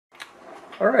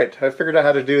Alright, I figured out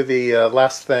how to do the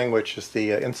last thing, which is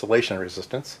the insulation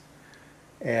resistance.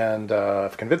 And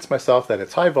I've convinced myself that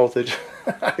it's high voltage.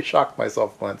 I shocked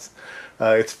myself once.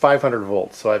 It's 500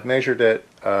 volts, so I've measured it.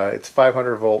 It's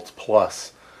 500 volts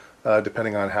plus,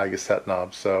 depending on how you set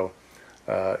knobs. So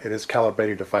it is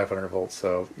calibrated to 500 volts,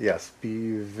 so yes,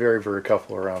 be very, very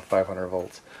careful around 500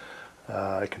 volts.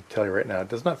 I can tell you right now, it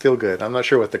does not feel good. I'm not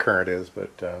sure what the current is,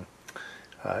 but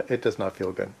it does not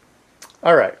feel good.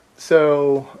 Alright,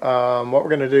 so what we're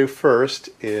going to do first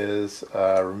is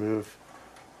remove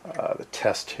the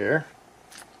test here.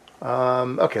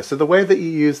 Okay, so the way that you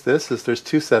use this is there's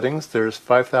two settings. There's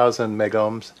 5,000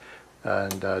 megohms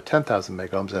and 10,000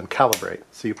 megohms and calibrate.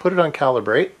 So you put it on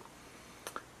calibrate,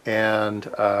 and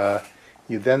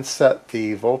you then set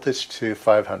the voltage to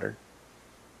 500.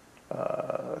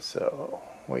 So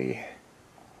we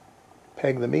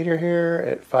peg the meter here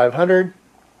at 500,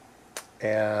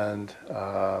 and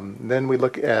then we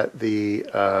look at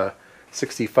the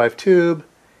 65 tube,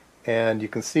 and you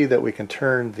can see that we can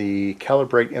turn the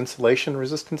calibrate insulation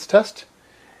resistance test,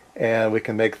 and we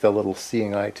can make the little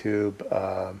seeing eye tube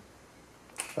go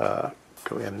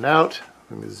in and out.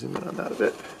 Let me zoom in on that a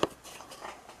bit.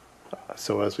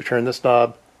 So as we turn this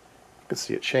knob, you can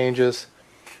see it changes.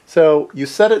 So you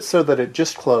set it so that it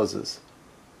just closes.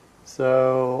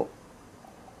 So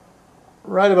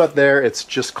right about there, it's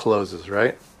just closes,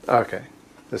 right? Okay,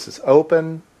 this is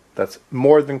open, that's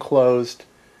more than closed,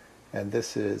 and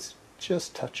this is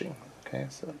just touching. Okay,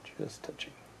 so just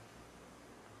touching.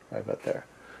 Right about there.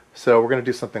 So we're going to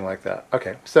do something like that.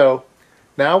 Okay, so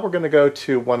now we're going to go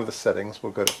to one of the settings.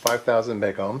 We'll go to 5,000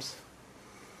 megohms.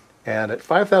 And at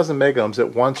 5,000 megohms,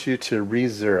 it wants you to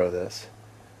re-zero this.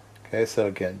 Okay, so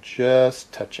again,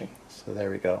 just touching. So there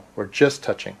we go. We're just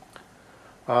touching.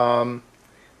 Now,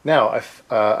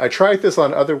 I tried this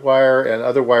on other wire, and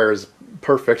other wire is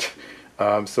perfect,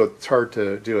 so it's hard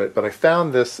to do it. But I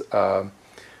found this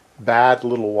bad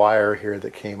little wire here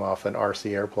that came off an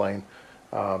RC airplane.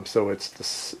 So it's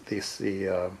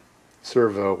the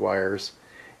servo wires,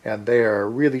 and they are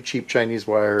really cheap Chinese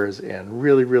wires and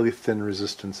really, really thin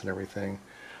resistance and everything.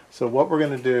 So what we're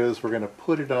going to do is we're going to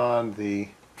put it on the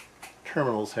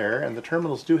terminals here, and the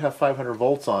terminals do have 500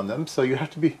 volts on them, so you have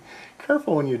to be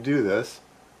careful when you do this.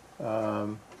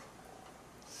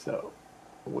 So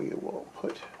we will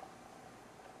put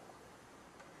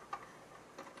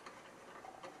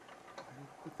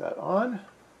that on.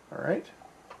 All right,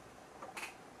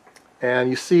 and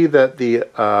you see that the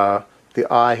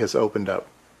eye has opened up.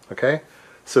 Okay,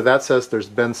 so that says there's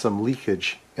been some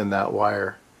leakage in that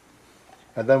wire.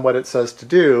 And then what it says to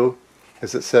do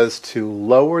is it says to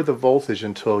lower the voltage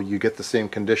until you get the same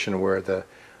condition where the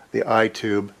eye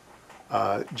tube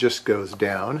just goes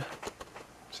down.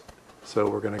 So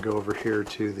we're going to go over here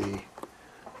to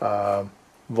the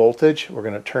voltage. We're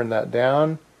going to turn that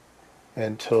down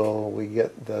until we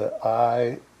get the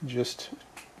eye just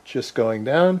going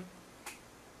down,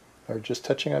 or just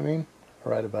touching, I mean,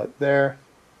 right about there.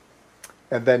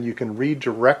 And then you can read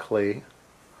directly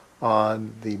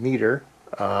on the meter.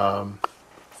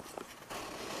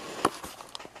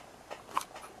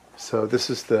 So this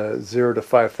is the 0 to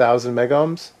 5,000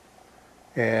 megohms,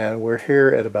 and we're here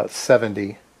at about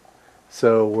 70.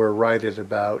 So we're right at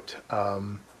about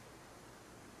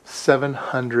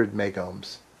 700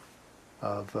 megohms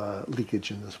of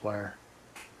leakage in this wire.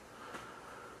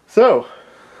 So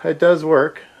it does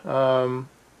work.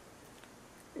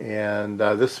 And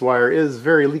this wire is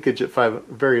very leaky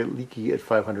at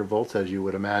 500 volts, as you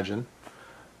would imagine.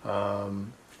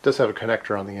 It does have a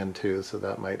connector on the end too, so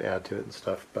that might add to it and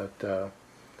stuff. But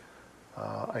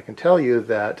I can tell you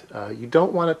that you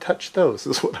don't want to touch those.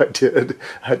 Is what I did.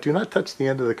 Do not touch the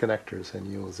end of the connectors,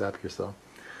 and you will zap yourself.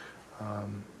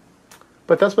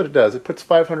 But that's what it does. It puts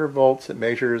 500 volts. It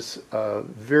measures a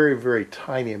very, very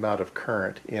tiny amount of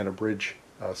current in a bridge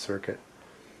circuit,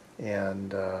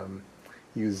 and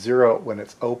you zero it when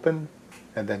it's open,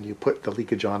 and then you put the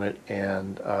leakage on it,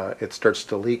 and it starts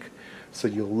to leak. So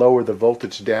you lower the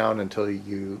voltage down until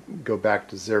you go back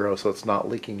to 0, so it's not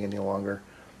leaking any longer,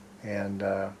 and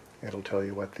it'll tell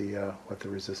you what the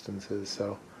resistance is.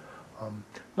 So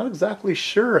not exactly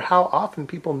sure how often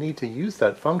people need to use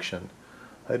that function.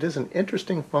 It is an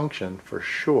interesting function for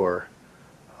sure,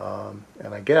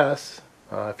 and I guess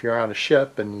if you're on a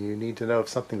ship and you need to know if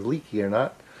something's leaky or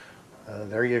not,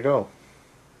 there you go.